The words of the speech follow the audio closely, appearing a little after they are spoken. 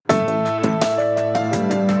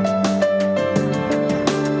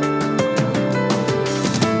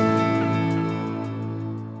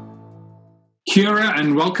Kia ora,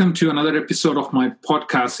 and welcome to another episode of my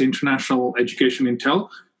podcast, International Education Intel.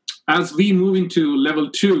 As we move into level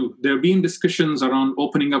 2, there have been discussions around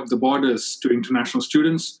opening up the borders to international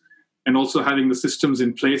students and also having the systems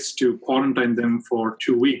in place to quarantine them for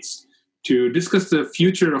 2 weeks. To discuss the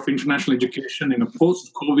future of international education in a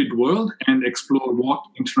post-COVID world and explore what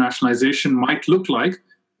internationalization might look like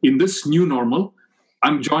in this new normal,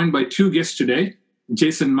 I'm joined by two guests today,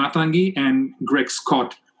 Jason Matangi and Greg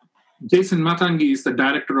Scott. Jason Matangi is the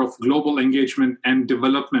Director of Global Engagement and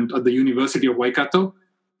Development at the University of Waikato.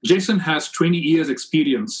 Jason has 20 years'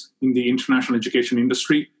 experience in the international education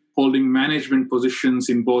industry, holding management positions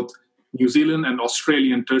in both New Zealand and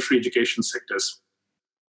Australian tertiary education sectors.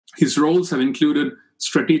 His roles have included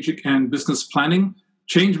strategic and business planning,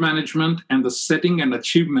 change management, and the setting and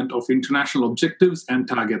achievement of international objectives and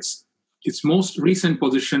targets. His most recent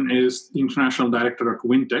position is International Director at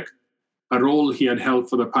Wintec, a role he had held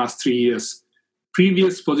for the past 3 years.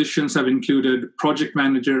 Previous positions have included Project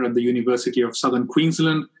Manager at the University of Southern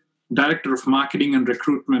Queensland, Director of Marketing and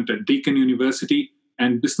Recruitment at Deakin University,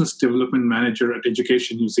 and Business Development Manager at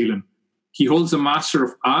Education New Zealand. He holds a Master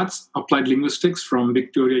of Arts, Applied Linguistics from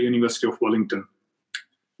Victoria University of Wellington.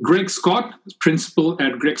 Greg Scott, Principal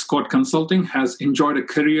at Greg Scott Consulting, has enjoyed a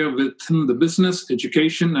career within the business,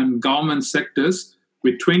 education, and government sectors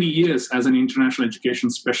with 20 years as an international education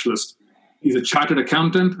specialist. He's a chartered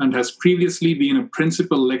accountant and has previously been a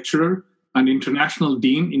principal lecturer and international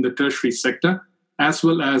dean in the tertiary sector, as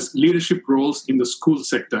well as leadership roles in the school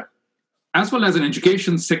sector, as well as an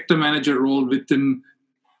education sector manager role within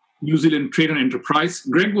New Zealand Trade and Enterprise.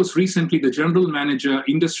 Greg was recently the General Manager,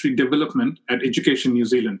 Industry Development at Education New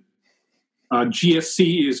Zealand.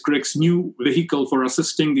 GSC is Greg's new vehicle for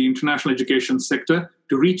assisting the international education sector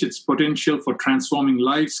to reach its potential for transforming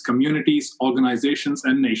lives, communities, organizations,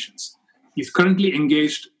 and nations. He's currently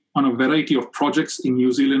engaged on a variety of projects in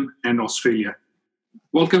New Zealand and Australia.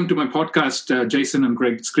 Welcome to my podcast, Jason and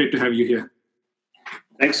Greg. It's great to have you here.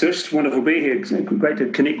 Thanks, Sush. Wonderful to be here. It's great to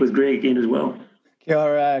connect with Greg again as well. Kia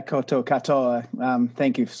ora, koto katoa.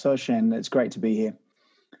 Thank you, Sush, and it's great to be here.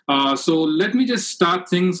 So let me just start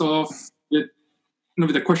things off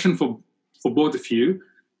with a question for both of you.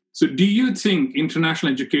 So do you think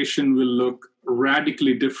international education will look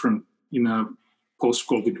radically different in a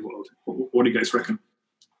post-COVID world? What do you guys reckon?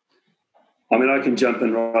 I mean, I can jump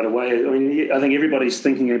in right away. I mean, I think everybody's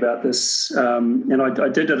thinking about this. And I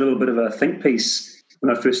did a little bit of a think piece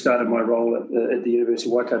when I first started my role at the University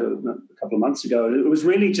of Waikato a couple of months ago. It was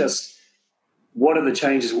really just, what are the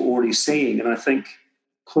changes we're already seeing? And I think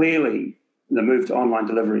clearly the move to online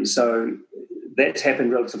delivery. So that's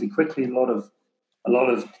happened relatively quickly. A lot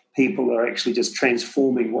of people are actually just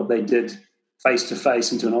transforming what they did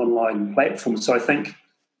face-to-face into an online platform. So I think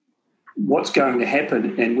what's going to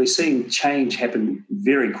happen, and we're seeing change happen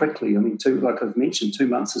very quickly. I mean, like I've mentioned, 2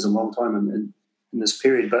 months is a long time in this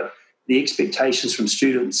period, but the expectations from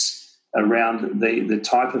students around the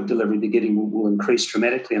type of delivery they're getting will increase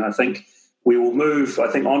dramatically. And I think we will move,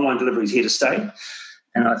 I think online delivery is here to stay.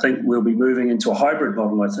 And I think we'll be moving into a hybrid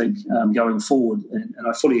model, I think, going forward. And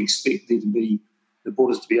I fully expect there to be the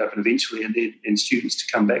borders to be open eventually and students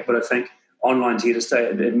to come back. But I think online's here to stay.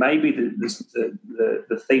 It may be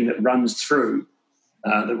the theme that runs through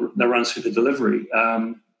the delivery.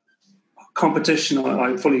 Competition,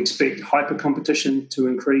 I fully expect hyper competition to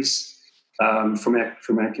increase from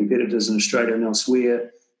our competitors in Australia and elsewhere.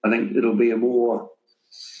 I think it'll be a more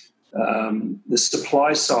the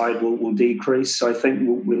supply side will decrease. So I think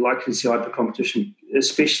we're likely to see hyper competition,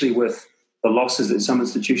 especially with the losses that some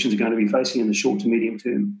institutions are going to be facing in the short to medium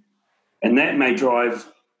term, and that may drive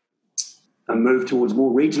a move towards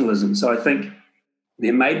more regionalism. So I think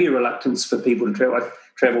there may be a reluctance for people to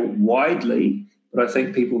travel widely, but I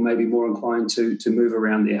think people may be more inclined to move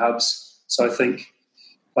around their hubs. So I think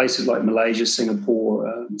places like Malaysia,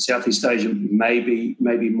 Singapore, Southeast Asia may be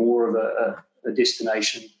more of a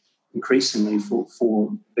destination increasingly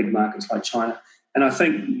for big markets like China. And I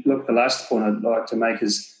think, look, the last point I'd like to make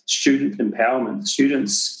is student empowerment.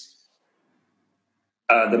 Students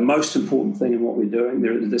the most important thing in what we're doing.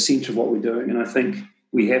 They're at the centre of what we're doing, and I think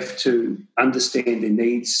we have to understand their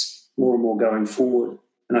needs more and more going forward.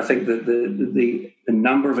 And I think that the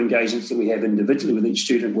number of engagements that we have individually with each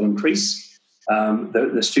student will increase.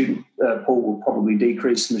 The student pool will probably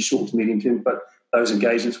decrease in the short to medium term, but those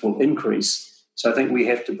engagements will increase. So I think we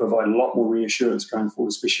have to provide a lot more reassurance going forward,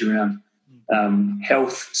 especially around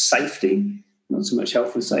health, safety, not so much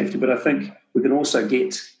health and safety, but I think we can also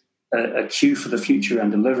get a cue for the future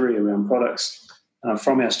around delivery, around products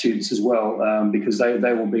from our students as well, because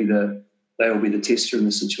they will be the tester in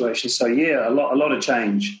the situation. So yeah, a lot of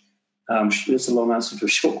change, That's a long answer to a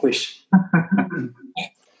short question.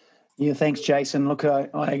 Yeah, thanks, Jason. Look,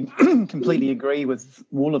 I completely agree with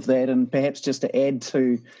all of that, and perhaps just to add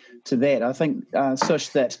to that, I think, Sush,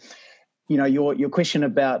 that your question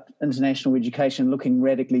about international education looking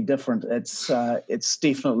radically different. It's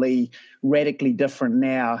definitely radically different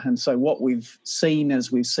now, and so what we've seen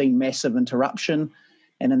is massive interruption,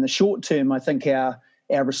 and in the short term, I think our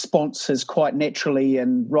response has quite naturally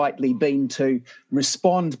and rightly been to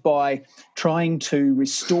respond by trying to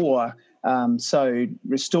restore. So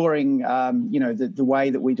restoring, the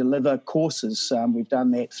way that we deliver courses. We've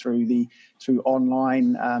done that through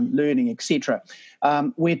online learning, etc.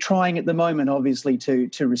 We're trying at the moment, obviously,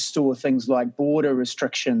 to restore things like border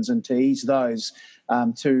restrictions and to ease those,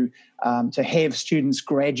 to have students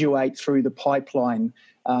graduate through the pipeline.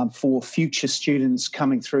 For future students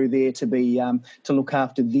coming through there to be to look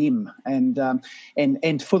after them and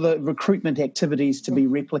for the recruitment activities to be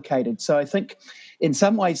replicated. So I think in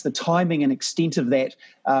some ways the timing and extent of that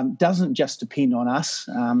doesn't just depend on us.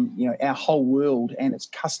 Our whole world and its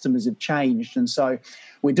customers have changed, and so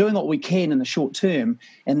we're doing what we can in the short term,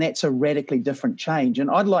 and that's a radically different change.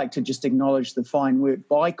 And I'd like to just acknowledge the fine work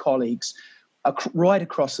by colleagues right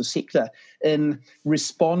across the sector in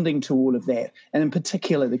responding to all of that, and in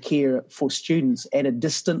particular the care for students at a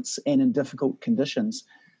distance and in difficult conditions.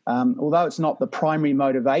 Although it's not the primary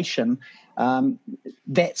motivation,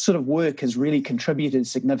 that sort of work has really contributed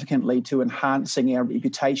significantly to enhancing our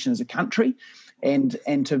reputation as a country and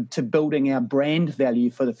to building our brand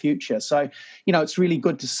value for the future. So, it's really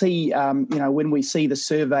good to see, when we see the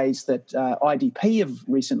surveys that IDP have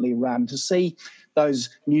recently run, to see those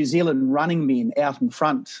New Zealand running men out in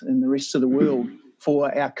front in the rest of the world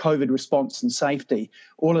for our COVID response and safety.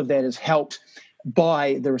 All of that is helped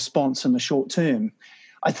by the response in the short term.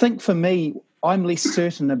 I think for me, I'm less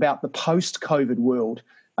certain about the post-COVID world,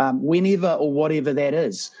 whenever or whatever that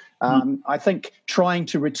is. I think trying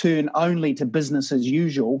to return only to business as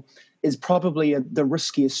usual is probably the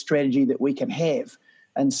riskiest strategy that we can have.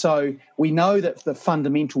 And so we know that the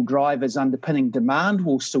fundamental drivers underpinning demand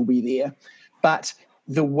will still be there, but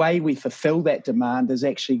the way we fulfill that demand is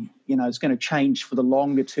actually, is going to change for the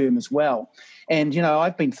longer term as well. And,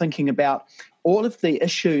 I've been thinking about all of the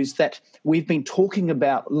issues that we've been talking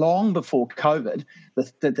about long before COVID,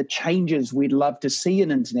 the changes we'd love to see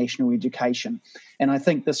in international education. And I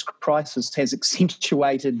think this crisis has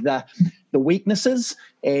accentuated the weaknesses,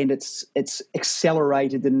 and it's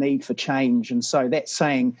accelerated the need for change. And so that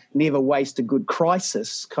saying, never waste a good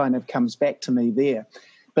crisis, kind of comes back to me there.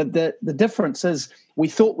 But the difference is we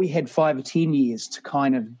thought we had 5 or 10 years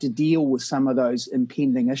to deal with some of those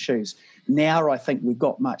impending issues. Now I think we've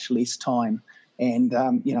got much less time. And,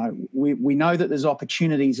 we know that there's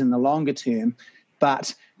opportunities in the longer term,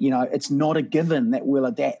 but, it's not a given that we'll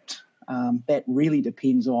adapt. That really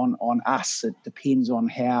depends on us. It depends on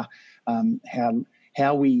how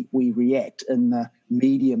we react in the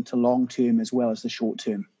medium to long term as well as the short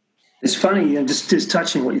term. It's funny, just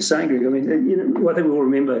touching what you're saying, Greg. I mean, I think we all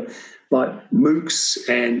remember like MOOCs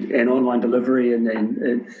and online delivery,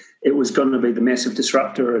 and it was going to be the massive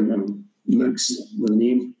disruptor, and MOOCs with an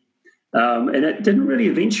M. And it didn't really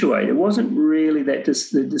eventuate. It wasn't really that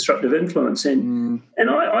the disruptive influence. And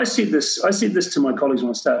I said this to my colleagues when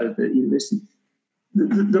I started at the university.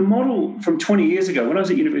 The model from 20 years ago, when I was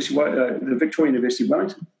at the Victoria University of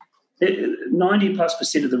Wellington,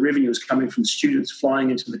 90+% of the revenue is coming from students flying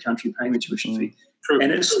into the country paying the tuition fee. True.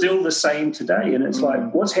 And it's still the same today. And it's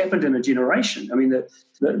like, what's happened in a generation? I mean,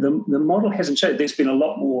 the model hasn't changed. There's a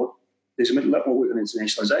lot more work with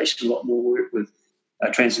internationalisation, a lot more work with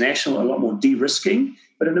transnational, a lot more de-risking,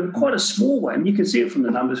 but in quite a small way. I mean, you can see it from the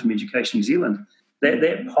numbers from Education New Zealand.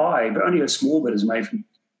 That pie, but only a small bit is made from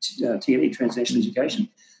TNE, transnational education.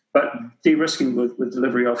 But de-risking with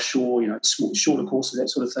delivery offshore, shorter courses, that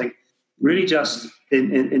sort of thing, really just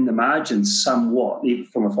in the margins somewhat, even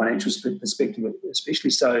from a financial perspective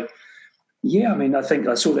especially. So, yeah, I mean, I think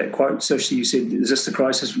I saw that quote. So you said, is this the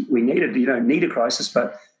crisis we needed? You don't need a crisis,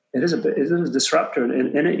 but it is a disruptor,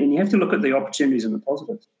 and you have to look at the opportunities and the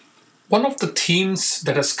positives. One of the themes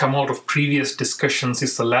that has come out of previous discussions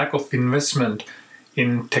is the lack of investment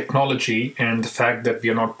in technology and the fact that we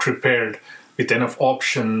are not prepared with enough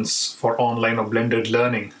options for online or blended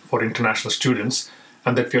learning for international students,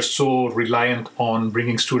 and that we are so reliant on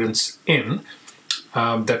bringing students in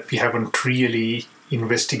that we haven't really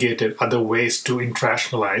investigated other ways to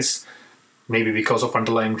internationalize, maybe because of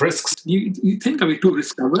underlying risks. Do you think, are we too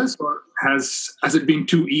risk-averse, or has it been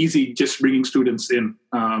too easy just bringing students in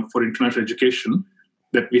for international education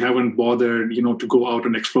that we haven't bothered, to go out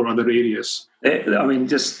and explore other areas? I mean,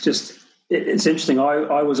 just it's interesting.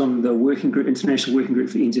 I was on the working group, international working group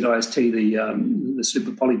for NZIST, the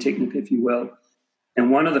super polytechnic, if you will. And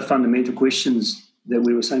one of the fundamental questions that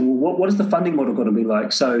we were saying, well, what is the funding model got to be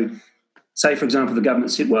like? So, say, for example, the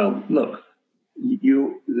government said, well, look,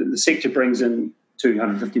 the sector brings in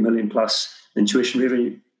 250 million plus in tuition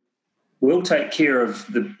revenue. We'll take care of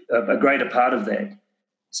a greater part of that.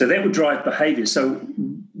 So that would drive behaviour. So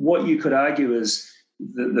what you could argue is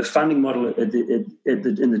the funding model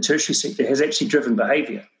in the tertiary sector has actually driven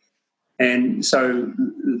behaviour. And so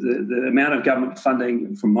the amount of government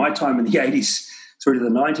funding from my time in the 80s through to the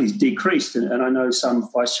 90s decreased. And I know some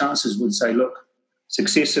vice-chancellors would say, look,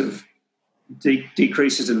 successive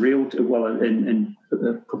decreases in in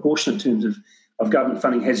proportionate terms of government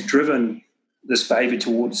funding has driven this behaviour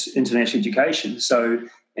towards international education. So,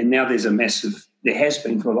 and now there has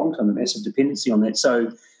been for a long time a massive dependency on that.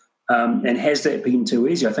 So, and has that been too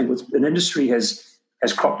easy? I think an industry has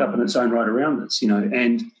cropped up in its own right around this,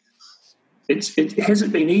 and it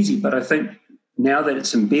hasn't been easy, but I think now that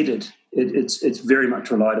it's embedded, it's very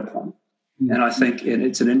much relied upon. Mm-hmm. And I think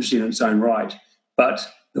it's an industry in its own right. But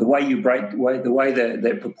the way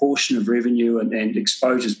that proportion of revenue and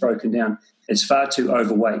exposure is broken down, it's far too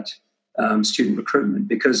overweight student recruitment,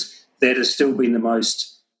 because that has still been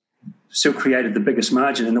still created the biggest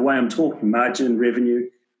margin. And the way I'm talking margin, revenue,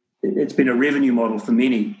 it's been a revenue model for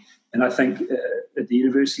many. And I think at the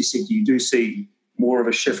university sector, you do see more of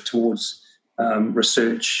a shift towards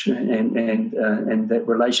research and that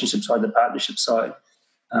relationship side, the partnership side.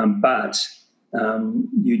 But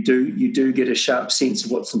you do get a sharp sense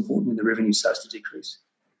of what's important when the revenue starts to decrease.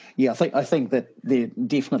 Yeah, I think that there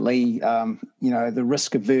definitely, the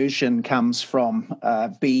risk aversion comes from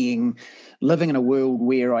living in a world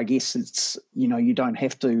where I guess it's, you don't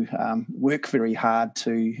have to work very hard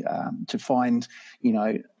to find,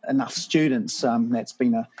 enough students. That's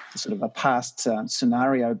been a sort of a past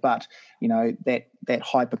scenario, but that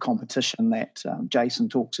hyper competition that Jason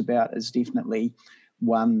talks about is definitely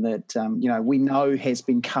one that we know has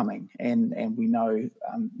been coming, and we know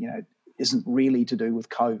isn't really to do with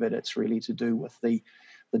COVID. It's really to do with the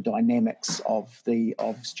dynamics of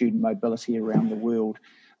student mobility around the world.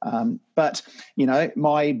 But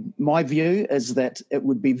my view is that it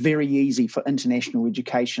would be very easy for international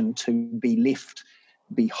education to be left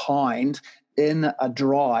behind in a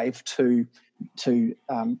drive to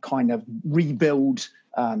kind of rebuild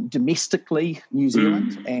domestically New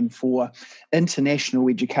Zealand, and for international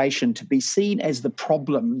education to be seen as the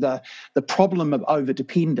problem of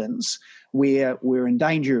overdependence, where we're in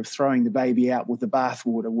danger of throwing the baby out with the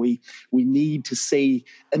bathwater. We need to see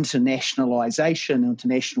internationalisation,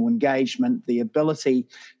 international engagement, the ability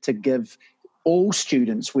to give all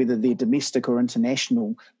students, whether they're domestic or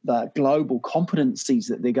international, the global competencies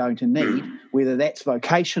that they're going to need, whether that's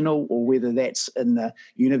vocational or whether that's in the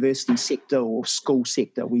university sector or school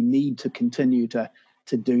sector. We need to continue to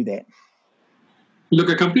do that.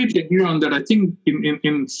 Look, I completely agree on that. I think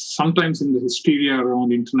in sometimes in the hysteria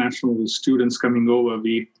around international students coming over,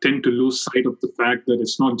 we tend to lose sight of the fact that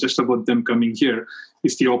it's not just about them coming here.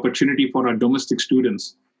 It's the opportunity for our domestic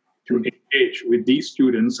students to engage with these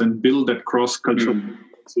students and build that cross-cultural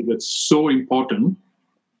competency that's so important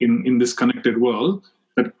in this connected world.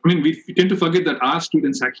 That, we tend to forget that our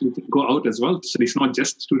students actually go out as well. So it's not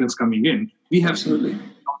just students coming in. We have students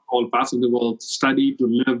from all parts of the world study, to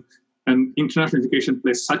live, and international education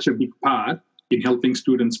plays such a big part in helping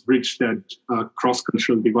students bridge that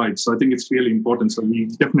cross-cultural divide. So I think it's really important. So we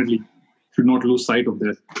definitely should not lose sight of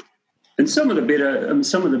that. And some of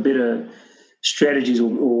the better strategies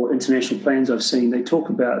or international plans I've seen, they talk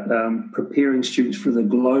about preparing students for the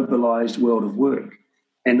globalized world of work.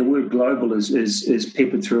 And the word global is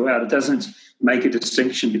peppered throughout. It doesn't make a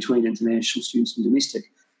distinction between international students and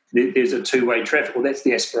domestic. There's a two-way traffic. Well, that's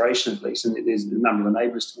the aspiration at least, and there's a number of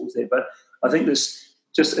enablers towards that. But I think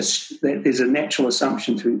there's a natural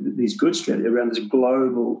assumption through these good strategies around this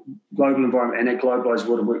global environment and a globalized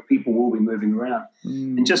world of work. People will be moving around.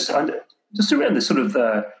 And just around the sort of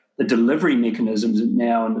the delivery mechanisms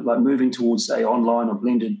now, and like moving towards, say, online or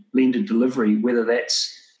blended delivery, whether that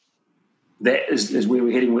is where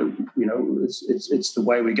we're heading. It's the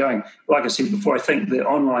way we're going. Like I said before, I think that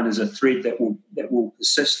online is a thread that will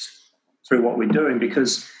persist through what we're doing,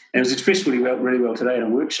 because, and it was expressed really well today in a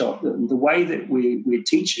workshop, the way that we're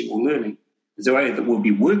teaching or learning is the way that we'll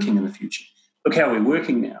be working in the future. Look how we're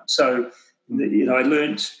working now. So,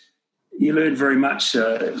 you learn very much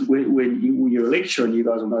when you're a lecturer, and you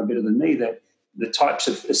guys will know better than me, that the types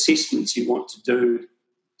of assessments you want to do,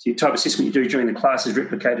 the type of assessment you do during the class is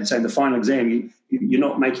replicated, say, in the final exam. You're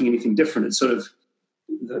not making anything different. It's sort of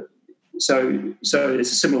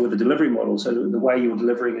it's similar with the delivery model. So the way you're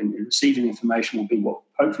delivering and receiving information will be what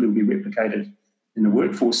hopefully will be replicated in the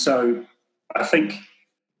workforce. So I think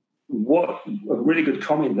a really good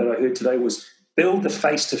comment that I heard today was build the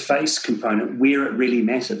face-to-face component where it really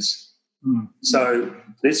matters. Mm. So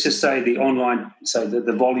let's just say the online, say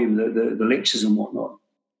the volume, the lectures and whatnot,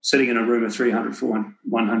 sitting in a room of 300, 400,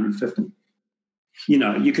 150.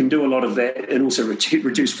 You can do a lot of that and also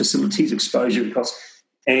reduce facilities exposure costs.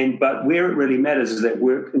 But where it really matters is that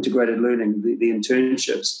work integrated learning, the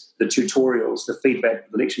internships, the tutorials, the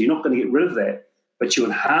feedback, the lecture. You're not going to get rid of that, but you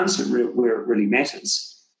enhance it where it really matters.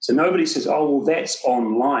 So nobody says, "Oh, well, that's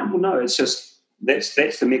online." Well, no, it's just that's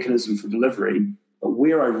the mechanism for delivery. But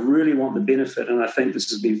where I really want the benefit, and I think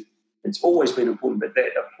it's always been important, but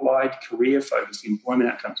that applied career focus, the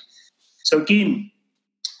employment outcomes. So again,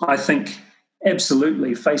 I think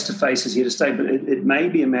absolutely face-to-face is here to stay, but it may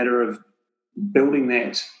be a matter of building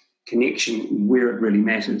that connection where it really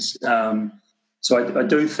matters. So I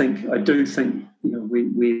do think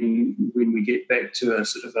when we get back to a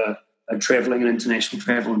sort of a travelling and international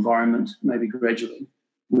travel environment, maybe gradually,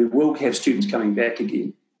 we will have students coming back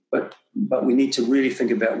again. But we need to really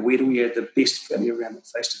think about where do we add the best value around it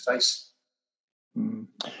face-to-face.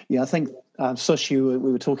 Yeah, I think, Sush, we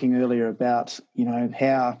were talking earlier about,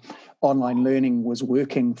 how online learning was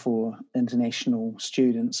working for international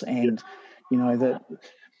students and, the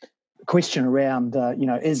question around,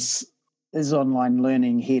 is online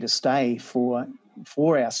learning here to stay for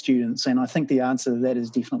our students? And I think the answer to that is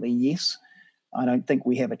definitely yes. I don't think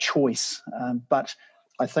we have a choice, but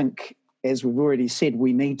I think, as we've already said,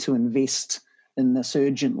 we need to invest in this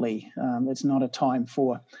urgently. It's not a time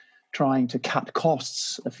for trying to cut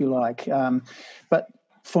costs, if you like. But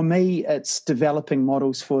for me, it's developing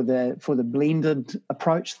models for the blended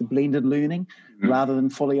approach, the blended learning, rather than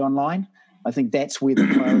fully online. I think that's where the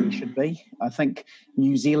priority should be. I think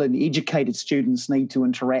New Zealand educated students need to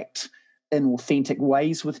interact in authentic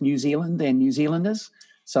ways with New Zealand and New Zealanders.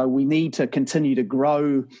 So we need to continue to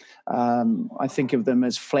grow, I think of them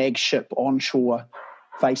as flagship onshore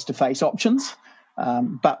face-to-face options,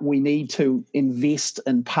 but we need to invest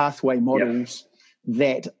in pathway models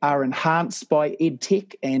that are enhanced by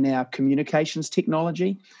EdTech and our communications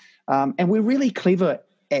technology. And we're really clever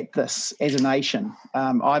at this as a nation.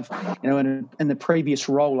 I've, in the previous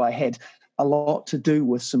role, I had a lot to do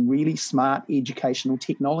with some really smart educational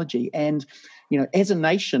technology. And, as a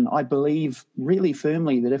nation, I believe really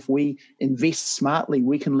firmly that if we invest smartly,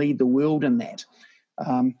 we can lead the world in that.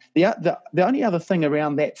 The only other thing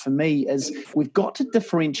around that for me is we've got to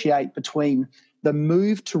differentiate between the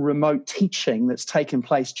move to remote teaching that's taken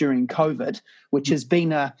place during COVID, which has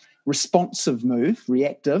been a responsive move,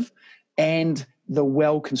 reactive, and the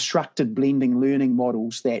well-constructed blending learning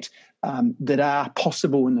models that are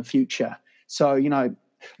possible in the future. So,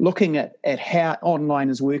 looking at how online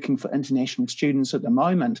is working for international students at the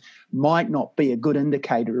moment might not be a good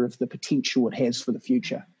indicator of the potential it has for the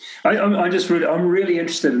future. I'm really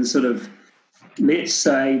interested in sort of, let's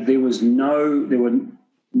say no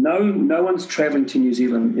one's travelling to New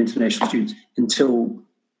Zealand, international students, until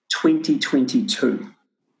 2022.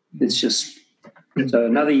 It's just so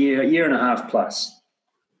another year and a half plus.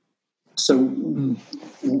 So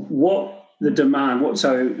what the demand?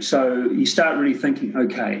 So you start really thinking,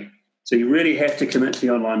 okay, so you really have to commit to the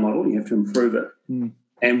online model. You have to improve it.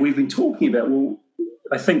 And we've been talking about,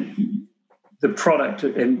 I think the product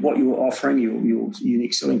and what you're offering, your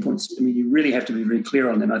unique selling points, you really have to be very clear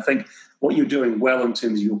on them. I think what you're doing well in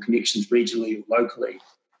terms of your connections regionally or locally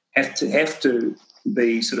have to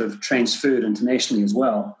be sort of transferred internationally as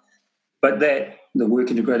well. But that the work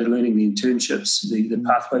integrated learning, the internships, the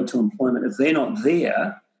pathway to employment, if they're not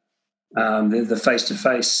there, the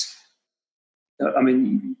face-to-face,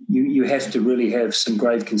 you have to really have some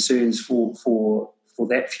grave concerns for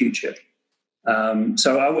that future. Are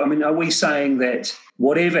we saying that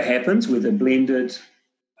whatever happens, whether blended,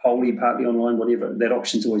 wholly, partly online, whatever, that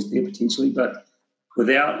option's always there potentially, but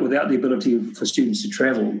without the ability for students to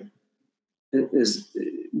travel,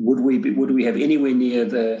 would we have anywhere near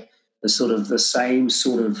the same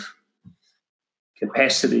sort of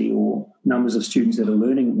capacity or numbers of students that are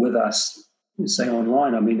learning with us, say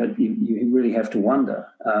online? You really have to wonder,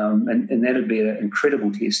 and that would be an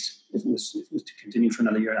incredible test if it was to continue for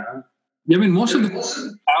another year and a half. Yeah, most of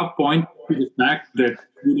our point to the fact that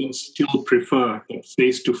students still prefer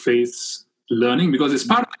face-to-face learning because it's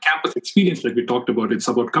part of the campus experience like we talked about. It's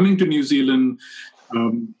about coming to New Zealand,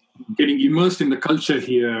 getting immersed in the culture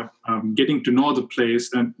here, getting to know the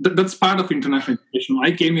place. And that's part of international education.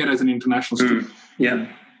 I came here as an international student. Yeah.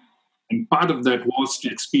 And part of that was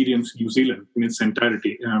to experience New Zealand in its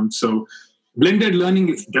entirety. So blended learning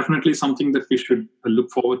is definitely something that we should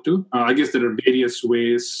look forward to. I guess there are various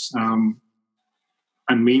ways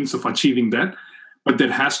and means of achieving that, but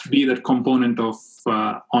there has to be that component of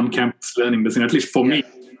on-campus learning. At least for me,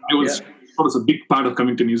 it was a big part of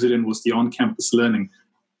coming to New Zealand was the on-campus learning.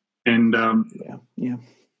 And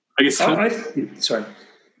I guess I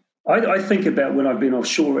think about when I've been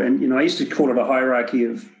offshore, and I used to call it a hierarchy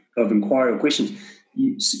of inquiry or questions.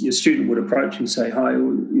 Your student would approach and say, "Hi,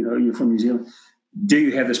 you're from New Zealand. Do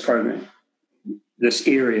you have this program, this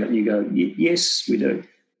area?" And you go, "Yes, we do."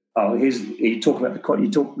 Oh, here's the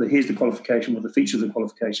qualification, what the features of the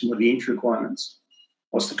qualification, what are the entry requirements,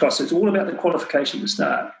 what's the cost. It's all about the qualification to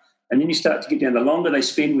start, and then you start to get down. The longer they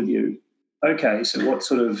spend with you, okay, so what's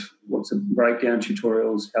the breakdown,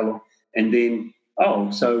 tutorials, how long, and then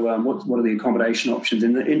what are the accommodation options,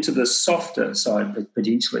 and into the softer side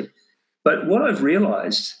potentially. But what I've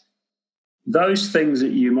realised, those things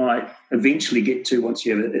that you might eventually get to once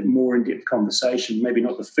you have a more in-depth conversation, maybe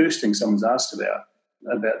not the first thing someone's asked about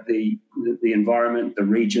the environment, the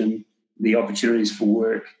region, the opportunities for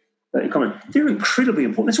work, they're incredibly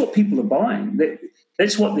important. That's what people are buying.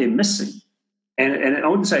 That's what they're missing. And I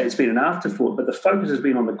wouldn't say it's been an afterthought, but the focus has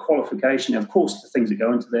been on the qualification. Of course, the things that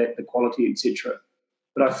go into that, the quality, etc.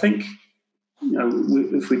 But I think,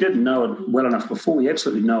 if we didn't know it well enough before, we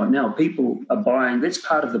absolutely know it now. People are buying. That's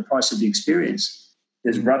part of the price of the experience.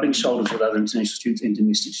 There's rubbing shoulders with other international students and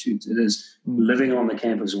domestic students. It is living on the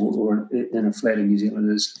campus or in a flat in New Zealand.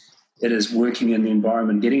 It is working in the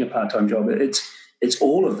environment, getting a part-time job. It's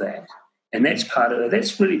all of that, and that's part of it.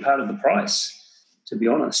 That's really part of the price, to be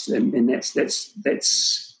honest. And that's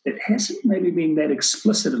it hasn't maybe been that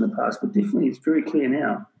explicit in the past, but definitely it's very clear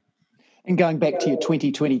now. And going back to your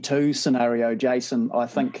 2022 scenario, Jason, I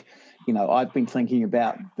think, I've been thinking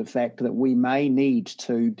about the fact that we may need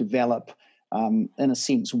to develop, in a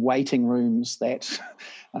sense, waiting rooms that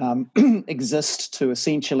exist to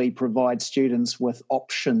essentially provide students with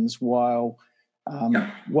options while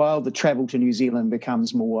the travel to New Zealand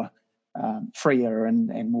becomes more freer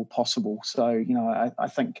and more possible. So, I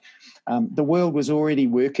think the world was already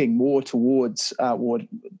working more towards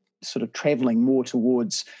sort of travelling more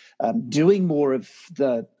towards doing more of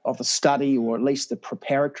the study, or at least the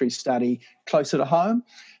preparatory study, closer to home.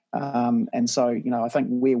 And so, I think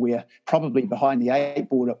where we're probably behind the eight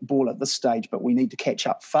ball at this stage, but we need to catch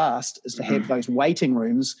up fast, is to have those waiting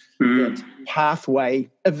rooms, that pathway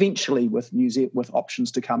eventually with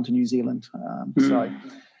options to come to New Zealand. So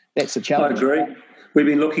that's a challenge. I agree. We've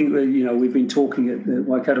been we've been talking at the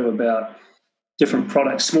Waikato about different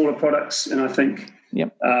products, smaller products, and I think,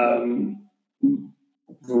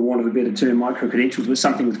 for want of a better term, micro-credentials, with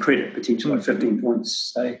something with credit, potentially like 15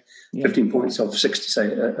 points, say, 15 points of 60,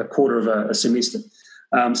 say, a quarter of a semester,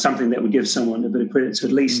 something that would give someone a bit of credit. So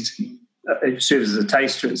at least it serves as a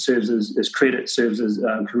taster, it serves as credit, serves as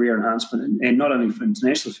career enhancement, and not only for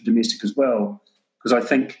international, for domestic as well, because I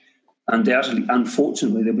think undoubtedly,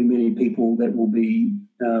 unfortunately, there'll be many people that will be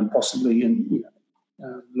possibly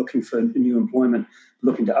looking for new employment,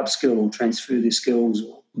 looking to upskill or transfer their skills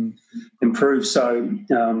or improve. So,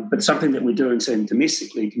 but something that we're doing, say,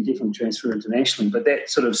 domestically can definitely transfer internationally. But that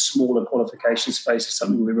sort of smaller qualification space is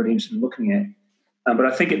something we're really interested in looking at. But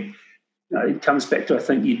I think it comes back to, I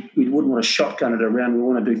think we wouldn't want to shotgun it around. We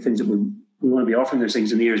want to do things that we want to be offering those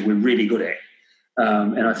things in the areas we're really good at.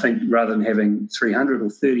 And I think rather than having 300 or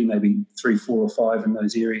 30, maybe 3, 4 or 5 in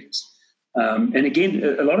those areas. And again,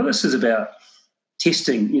 a lot of this is about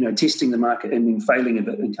testing the market and then failing a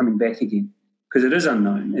bit and coming back again, because it is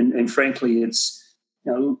unknown. And frankly, it's,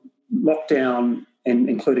 lockdown, and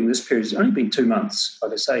including this period, it's only been 2 months,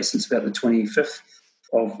 like I say, since about the 25th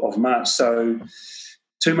of March. So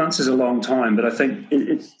 2 months is a long time, but I think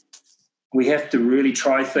we have to really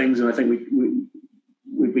try things, and I think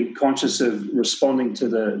we've been conscious of responding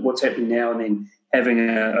to what's happening now, and then having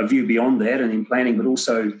a view beyond that, and then planning. But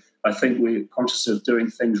also, I think we're conscious of doing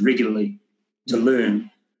things regularly to learn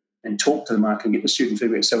and talk to the market and get the student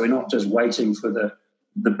feedback. So we're not just waiting for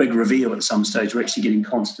the big reveal at some stage. We're actually getting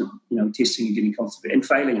constant, testing and getting constant, and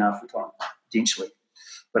failing half the time potentially,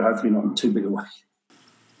 but hopefully not in too big a way.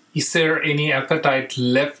 Is there any appetite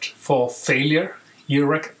left for failure, you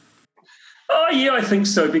reckon? Oh, yeah, I think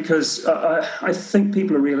so, because I think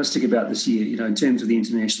people are realistic about this year, in terms of the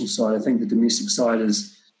international side. I think the domestic side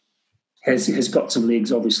has got some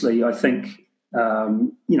legs, obviously. I think,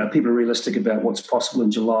 people are realistic about what's possible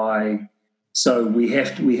in July. So we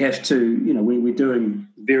have to, we're doing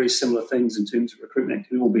very similar things in terms of recruitment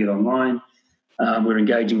activity, albeit online. We're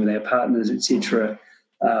engaging with our partners, etc.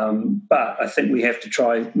 But I think we have to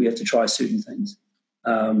try certain things,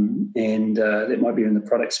 and that might be in the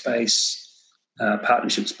product space,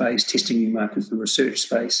 partnership space, testing new markets, the research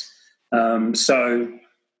space. So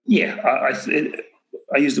yeah,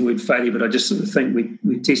 I use the word failure, but I just sort of think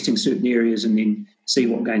we're testing certain areas and then see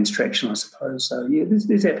what gains traction, I suppose. So yeah,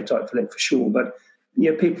 there's appetite for that for sure, but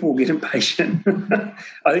yeah, people will get impatient.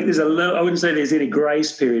 I think I wouldn't say there's any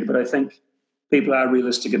grace period, but I think people are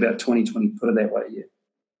realistic about 2020, put it that way, yeah.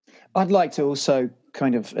 I'd like to also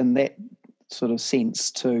kind of, in that sort of sense,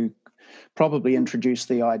 to probably introduce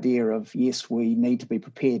the idea of, yes, we need to be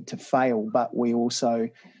prepared to fail, but we also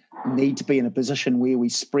need to be in a position where we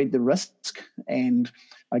spread the risk. And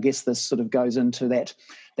I guess this sort of goes into that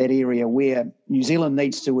area where New Zealand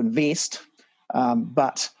needs to invest,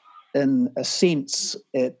 but in a sense,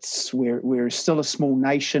 we're still a small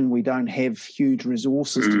nation. We don't have huge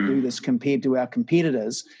resources to do this compared to our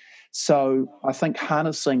competitors. So I think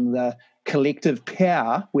harnessing the collective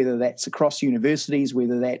power, whether that's across universities,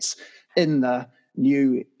 whether that's in the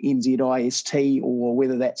new NZIST or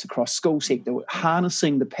whether that's across school sector,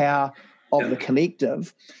 harnessing the power of the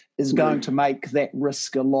collective is going to make that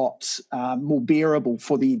risk a lot more bearable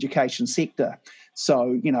for the education sector.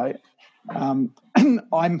 So, you know,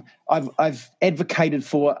 I've advocated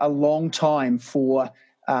for a long time for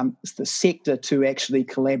the sector to actually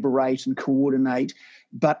collaborate and coordinate,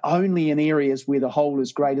 but only in areas where the whole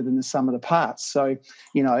is greater than the sum of the parts. So,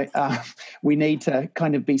 you know, we need to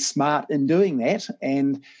kind of be smart in doing that.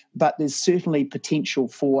 But there's certainly potential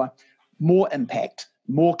for more impact,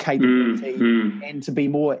 more capability, and to be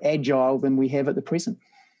more agile than we have at the present.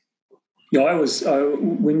 Yeah,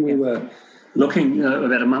 when we were looking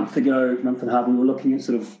about a month and a half, we were looking at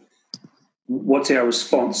sort of what's our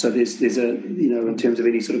response. So there's a, you know, in terms of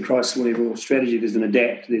any sort of crisis or whatever, or strategy, there's an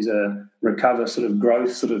adapt, there's a recover sort of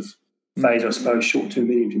growth sort of phase, I suppose, short-term,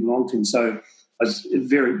 medium-term, long-term. So I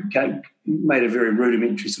made a very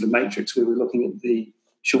rudimentary sort of matrix where we're looking at the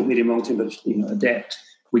short, medium, long-term, but, you know, adapt.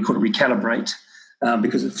 We call it recalibrate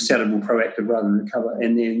because it sounded more proactive rather than recover,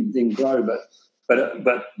 and then grow. But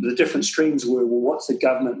the different streams were, well, what's the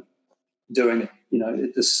government doing, you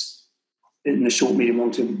know, in the short, medium,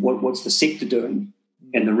 long term, what's the sector doing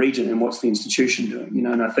and the region, and what's the institution doing, you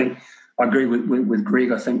know? And I think I agree with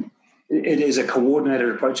Greg. I think it is a coordinated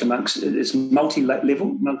approach it's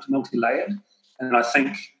multi-level, multi-layered, and I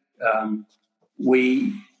think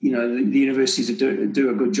we, you know, the universities do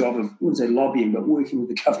a good job of, I wouldn't say lobbying, but working with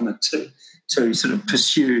the government to sort of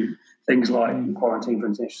pursue things like quarantine for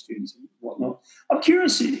international students and whatnot. I'm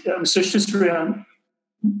curious, so it's just around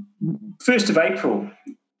 1st of April,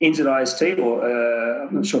 NZIST, or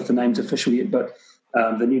I'm not sure if the name's official yet, but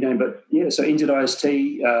the new name, but yeah, so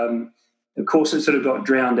NZIST, of course it sort of got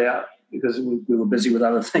drowned out because we were busy with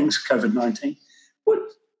other things, COVID-19.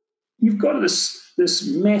 You've got this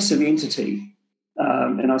massive entity,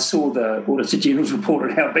 and I saw the Auditor General's report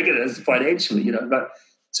on how big it is financially, you know, but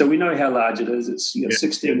so we know how large it is. It's, you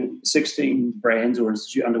know, 16 brands or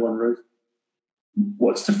institute under one roof.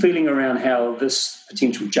 What's the feeling around how this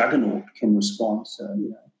potential juggernaut can respond to, you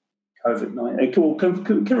know,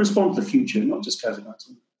 COVID-19, can respond to the future, not just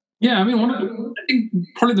COVID-19? Yeah, I mean, I think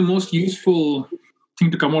probably the most useful thing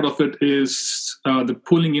to come out of it is the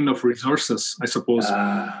pulling in of resources, I suppose,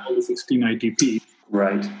 all the 16 ITP.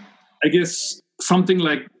 Right. I guess something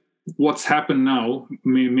like what's happened now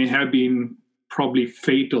may have been probably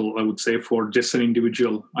fatal, I would say, for just an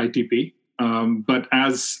individual ITP. But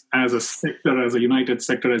as a sector, as a united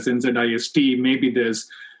sector, as NZIST, maybe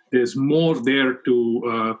there's more there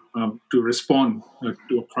to respond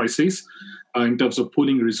to a crisis in terms of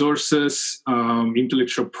pooling resources,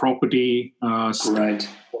 intellectual property, right,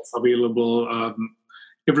 what's available,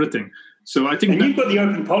 everything. So I think, and you've got the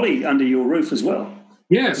Open Poly under your roof as well.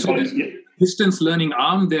 Yeah, so there's distance learning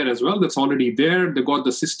arm there as well. That's already there. They got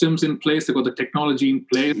the systems in place. They got the technology in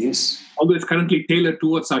place. Yes. Although it's currently tailored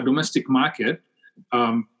towards our domestic market.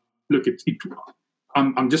 Look,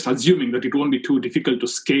 I'm just assuming that it won't be too difficult to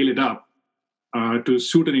scale it up to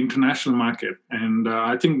suit an international market. And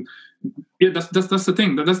I think, yeah, that's the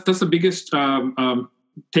thing. That's the biggest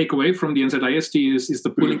takeaway from the NZIST is the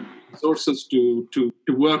pulling resources to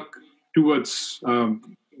work towards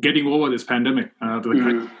getting over this pandemic.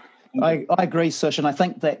 I agree, Sush, and I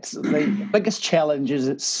think that the biggest challenge is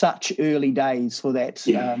it's such early days for that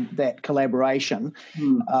that collaboration.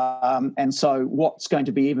 And so what's going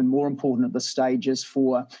to be even more important at this stage is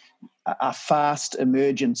for a fast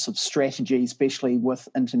emergence of strategy, especially with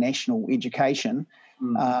international education,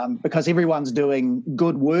 because everyone's doing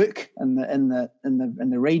good work in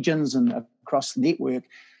the regions and across the network.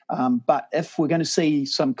 But if we're going to see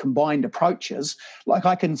some combined approaches, like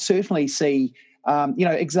I can certainly see,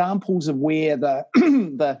 examples of where the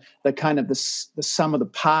the kind of the sum of the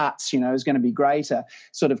parts, is going to be greater.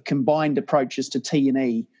 Sort of combined approaches to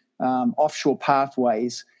T&E, offshore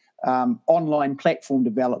pathways, online platform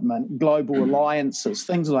development, global alliances,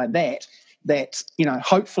 things like that. That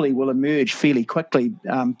hopefully will emerge fairly quickly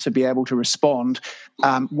to be able to respond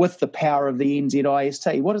with the power of the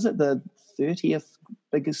NZIST. What is it, the 30th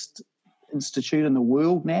biggest institute in the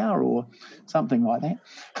world now, or something like that?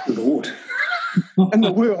 Lord. In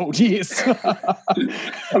the world, yes.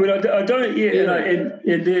 I mean, I don't. Yeah,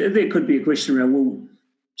 and there could be a question around, well,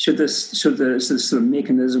 should this sort of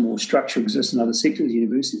mechanism or structure exist in other sectors of the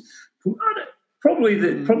university?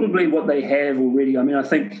 Probably what they have already. I mean, I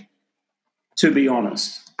think, to be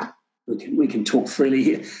honest, we can talk freely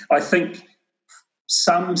here. I think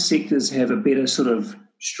some sectors have a better sort of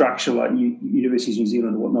structure, like Universities of New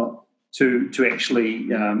Zealand or whatnot, to actually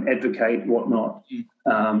advocate, whatnot,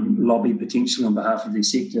 lobby potentially on behalf of their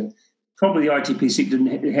sector. Probably the ITP sector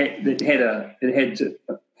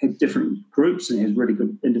had different groups and has really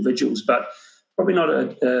good individuals, but probably not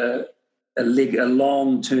a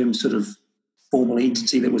long-term sort of formal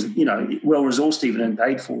entity that was well-resourced even and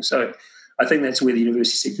paid for. So I think that's where the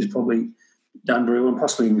university sector has probably done very well, and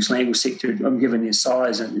possibly the English language sector, given their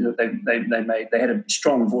size, and they had a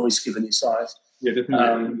strong voice given their size. Yeah,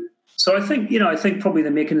 definitely. So I think probably the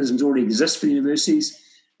mechanisms already exist for the universities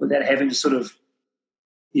without having to sort of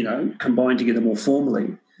combine together more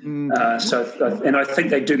formally. And I think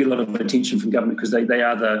they do get a lot of attention from government because they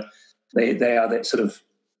are that sort of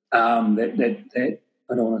arm that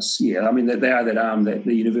I don't want to. Yeah, I mean they are that arm that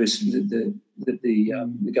the university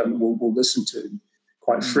the government will listen to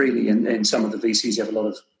quite freely, and some of the VCs have a lot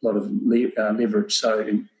of leverage. So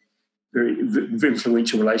very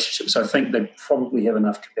influential relationships. So I think they probably have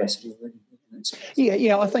enough capacity already.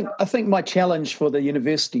 Yeah. I think my challenge for the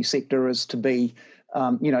university sector is to be,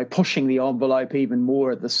 pushing the envelope even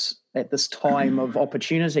more at this time of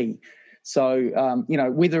opportunity. So,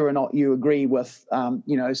 whether or not you agree with,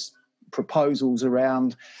 proposals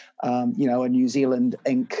around, a New Zealand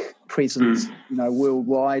Inc. presence,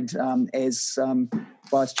 worldwide, as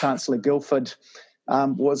Vice Chancellor Guildford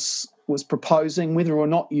was proposing, whether or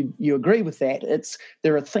not you agree with that,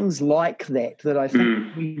 there are things like that I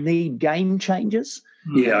think we need game changers.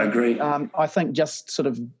 Yeah, I agree. I think just sort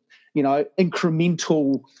of,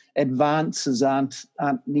 incremental advances aren't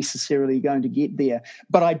necessarily going to get there.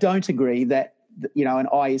 But I don't agree that, an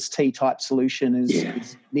IST type solution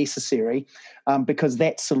is necessary, because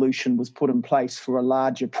that solution was put in place for a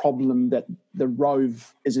larger problem that the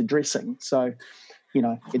Rove is addressing. So,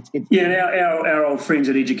 our old friends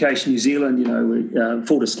at Education New Zealand,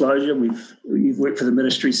 full disclosure, you've worked for the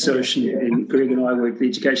ministry, Sush, and Greg and I worked for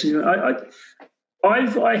Education.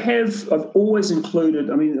 I've always included.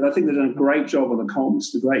 I mean, I think they've done a great job on the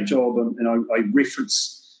comms, a great job, and I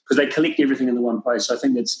reference because they collect everything in the one place. So I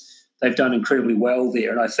think they've done incredibly well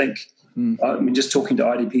there, and I think I mean, just talking to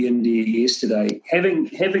IDP India yesterday,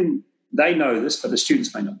 having they know this, but the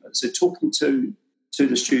students may not know. So talking to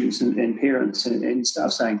the students and parents and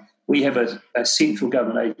staff, saying we have a central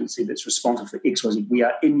government agency that's responsible for XYZ. We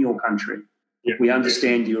are in your country. Yeah. We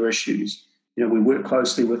understand your issues. We work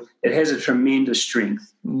closely with. It has a tremendous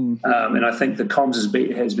strength, and I think the comms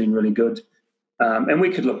has been really good. And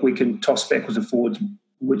we can toss backwards and forwards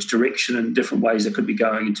which direction and different ways it could be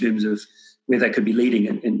going in terms of where they could be leading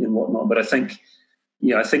and whatnot. But I think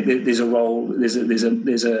that there's a role. There's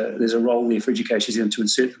a role there for Education to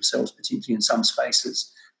insert themselves potentially in some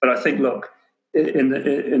spaces. But I think, look, in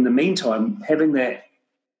the meantime, having that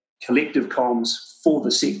collective comms for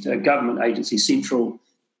the sector, government agency, central,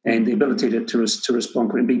 and the ability to respond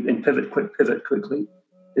quickly and pivot quickly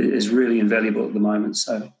is really invaluable at the moment.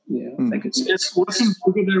 So, I think it's working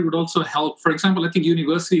together would also help. For example, I think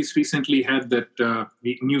universities recently had that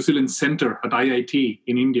the New Zealand Centre at IIT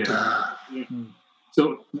in India.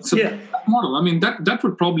 So that model, I mean, that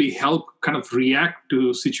would probably help kind of react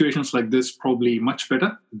to situations like this probably much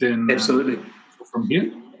better than absolutely from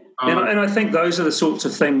here. And I think those are the sorts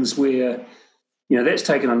of things where, that's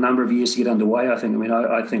taken a number of years to get underway. I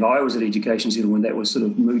think I was at Education New Zealand when that was sort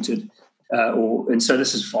of mooted, and so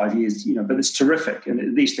this is 5 years, but it's terrific.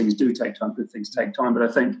 And these things do take time. Good things take time. But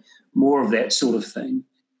I think more of that sort of thing,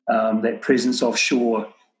 that presence offshore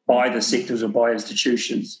by the sectors or by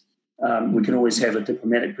institutions. We can always have a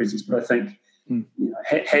diplomatic presence, but I think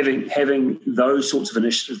having those sorts of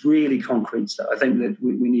initiatives, really concrete stuff, I think that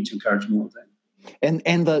we need to encourage more of that.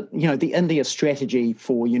 And the India strategy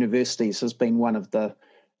for universities has been one of the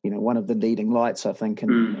one of the leading lights, I think,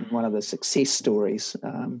 and one of the success stories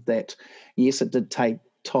that, yes, it did take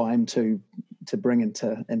time to bring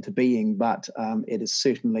into being, but it has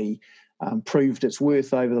certainly proved its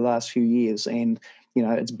worth over the last few years, and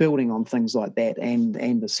it's building on things like that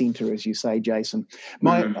and the centre, as you say, Jason.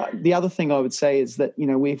 The other thing I would say is that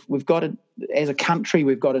we've got as a country,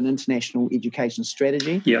 we've got an international education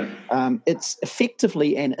strategy. Yeah, it's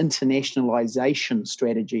effectively an internationalisation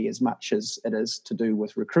strategy as much as it is to do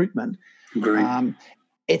with recruitment.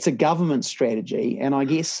 It's a government strategy, and I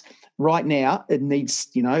guess right now it needs,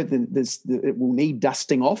 it will need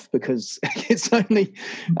dusting off because it's only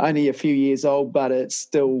a few years old, but it's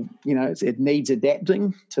still, it needs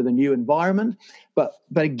adapting to the new environment. But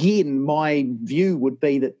again, my view would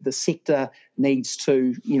be that the sector needs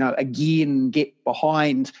to, again, get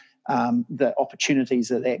behind the opportunities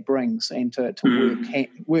that brings, and to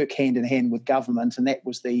work hand in hand with government, and that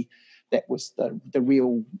was the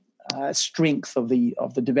real strength of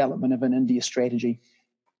the development of an India strategy.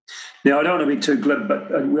 Now, I don't want to be too glib,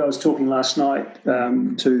 but I was talking last night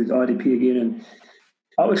to the IDP again,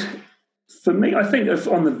 and for me, I think if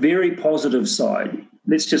on the very positive side,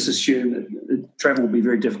 let's just assume that travel will be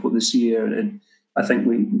very difficult this year, and I think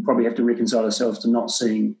we probably have to reconcile ourselves to not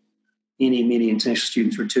seeing many international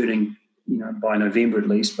students returning, by November at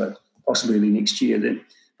least, but possibly early next year.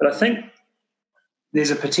 But I think there's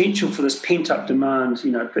a potential for this pent-up demand,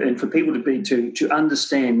 and for people to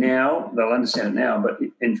understand now. They'll understand it now, but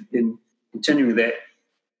in continuing that,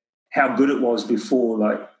 how good it was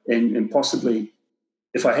before, and possibly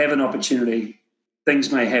if I have an opportunity,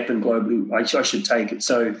 things may happen globally. I should take it.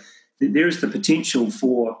 So there is the potential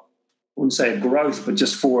for, I wouldn't say a growth, but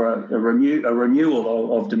just for a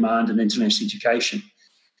renewal of demand in international education,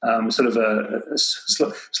 sort of a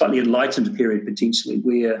slightly enlightened period potentially,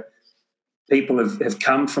 where people have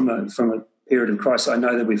come from a period of crisis. I know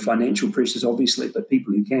there'll be financial pressures, obviously, but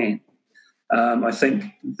people who can. I think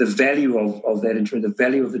the value of that, the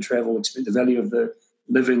value of the travel experience, the value of the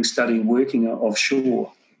living, studying, working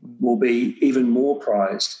offshore will be even more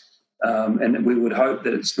prized. And we would hope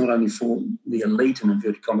that it's not only for the elite, in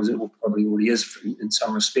inverted commas, it probably already is in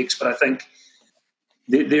some respects, but I think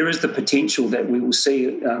there is the potential that we will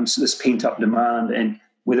see this pent-up demand, and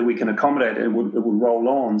whether we can accommodate it, it will roll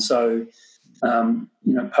on. So,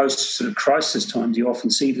 post sort of crisis times, you often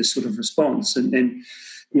see this sort of response, and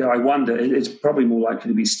I wonder, it's probably more likely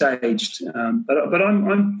to be staged. But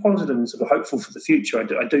I'm positive and sort of hopeful for the future.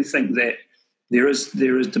 I do think that there is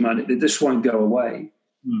demand. This won't go away.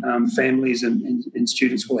 Families and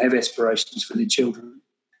students will have aspirations for their children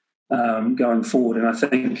going forward, and I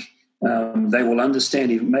think they will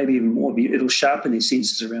understand maybe even more. It'll sharpen their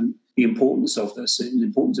senses around the importance of this and the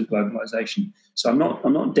importance of globalization. So I'm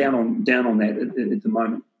not down on that at the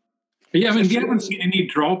moment. Yeah, I mean, we haven't seen any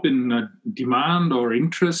drop in demand or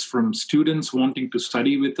interest from students wanting to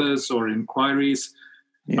study with us or inquiries.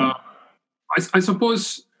 Yeah. I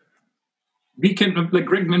suppose we can, like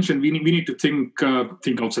Greg mentioned, we need to think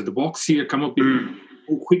outside the box here, come up with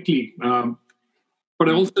more quickly. But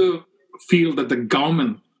I also feel that the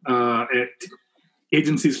government,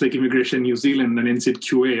 agencies like Immigration New Zealand and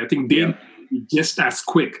NZQA, I think they're just as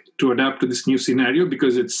quick to adapt to this new scenario,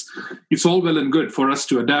 because it's all well and good for us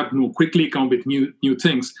to adapt more quickly, come up with new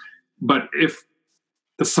things. But if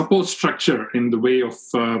the support structure in the way of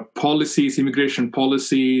policies, immigration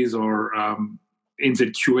policies, or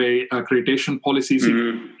NZQA accreditation policies,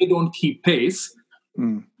 if they don't keep pace,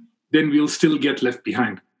 then we'll still get left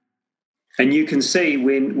behind. And you can see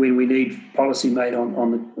when we need policy made on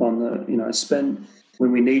the spin,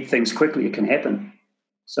 when we need things quickly, it can happen.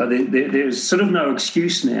 So there's sort of no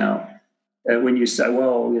excuse now when you say,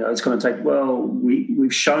 well, it's going to take. Well,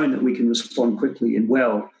 we've shown that we can respond quickly and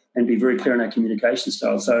well, and be very clear in our communication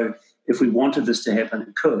style. So if we wanted this to happen,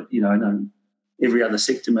 it could. I know every other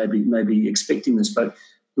sector may be expecting this, but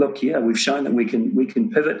look, we've shown that we can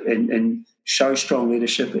pivot and show strong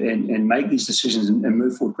leadership and make these decisions and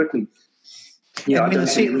move forward quickly. Yeah,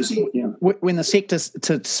 when the sector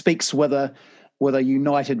speaks with a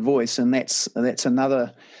united voice, and that's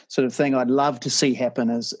another sort of thing I'd love to see happen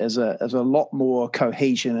as a lot more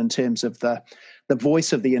cohesion in terms of the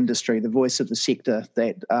voice of the industry, the voice of the sector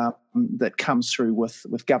that comes through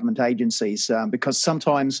with government agencies, because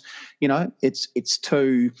sometimes it's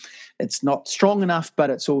not strong enough, but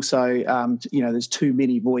it's also there's too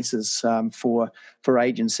many voices for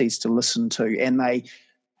agencies to listen to, and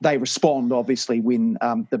they respond, obviously, when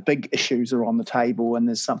the big issues are on the table and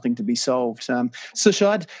there's something to be solved. So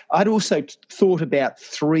I'd also thought about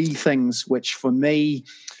three things which, for me,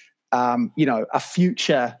 are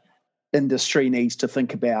future industry needs to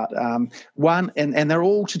think about. One, and they're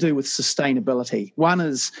all to do with sustainability. One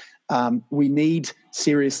is we need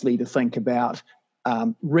seriously to think about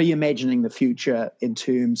reimagining the future in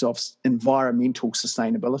terms of environmental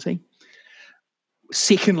sustainability.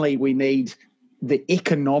 Secondly, we need the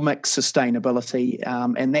economic sustainability,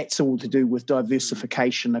 and that's all to do with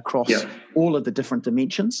diversification across all of the different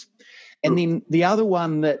dimensions. And then the other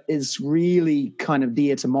one that is really kind of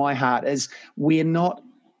dear to my heart is we're not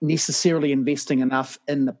necessarily investing enough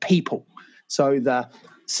in the people. So the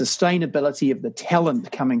sustainability of the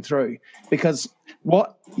talent coming through, because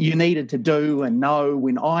what you needed to do and know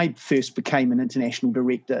when I first became an international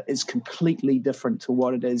director is completely different to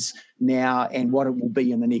what it is now and what it will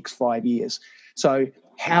be in the next 5 years. So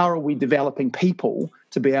how are we developing people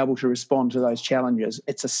to be able to respond to those challenges?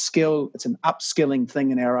 It's a skill, it's an upskilling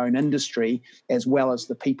thing in our own industry, as well as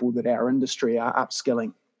the people that our industry are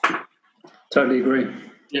upskilling. Totally agree.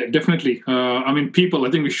 Yeah, definitely. People,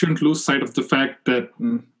 I think we shouldn't lose sight of the fact that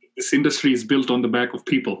this industry is built on the back of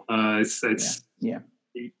people. We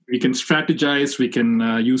can strategize, we can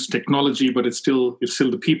use technology, but it's still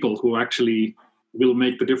the people who actually will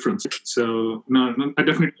make the difference. So, no, I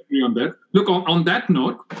definitely agree on that. Look, on that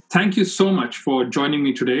note, thank you so much for joining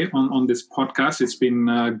me today on this podcast. It's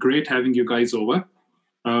been great having you guys over.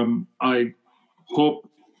 I hope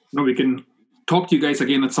we can talk to you guys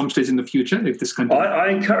again at some stage in the future if this continues. I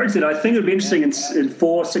encourage it. I think it would be interesting in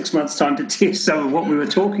 4-6 months' time to test some of what we were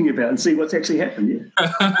talking about and see what's actually happened.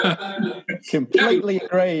 Yeah. Completely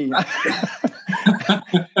agree.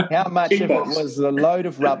 How much of it was a load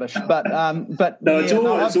of rubbish? But no,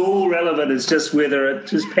 it's all relevant. It's just whether it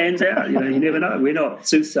just pans out. You never know. We're not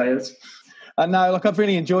soothsayers. No, look, I've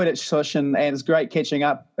really enjoyed it, Sush, and it's great catching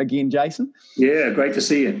up again, Jason. Yeah, great to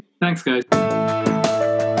see you. Thanks, guys.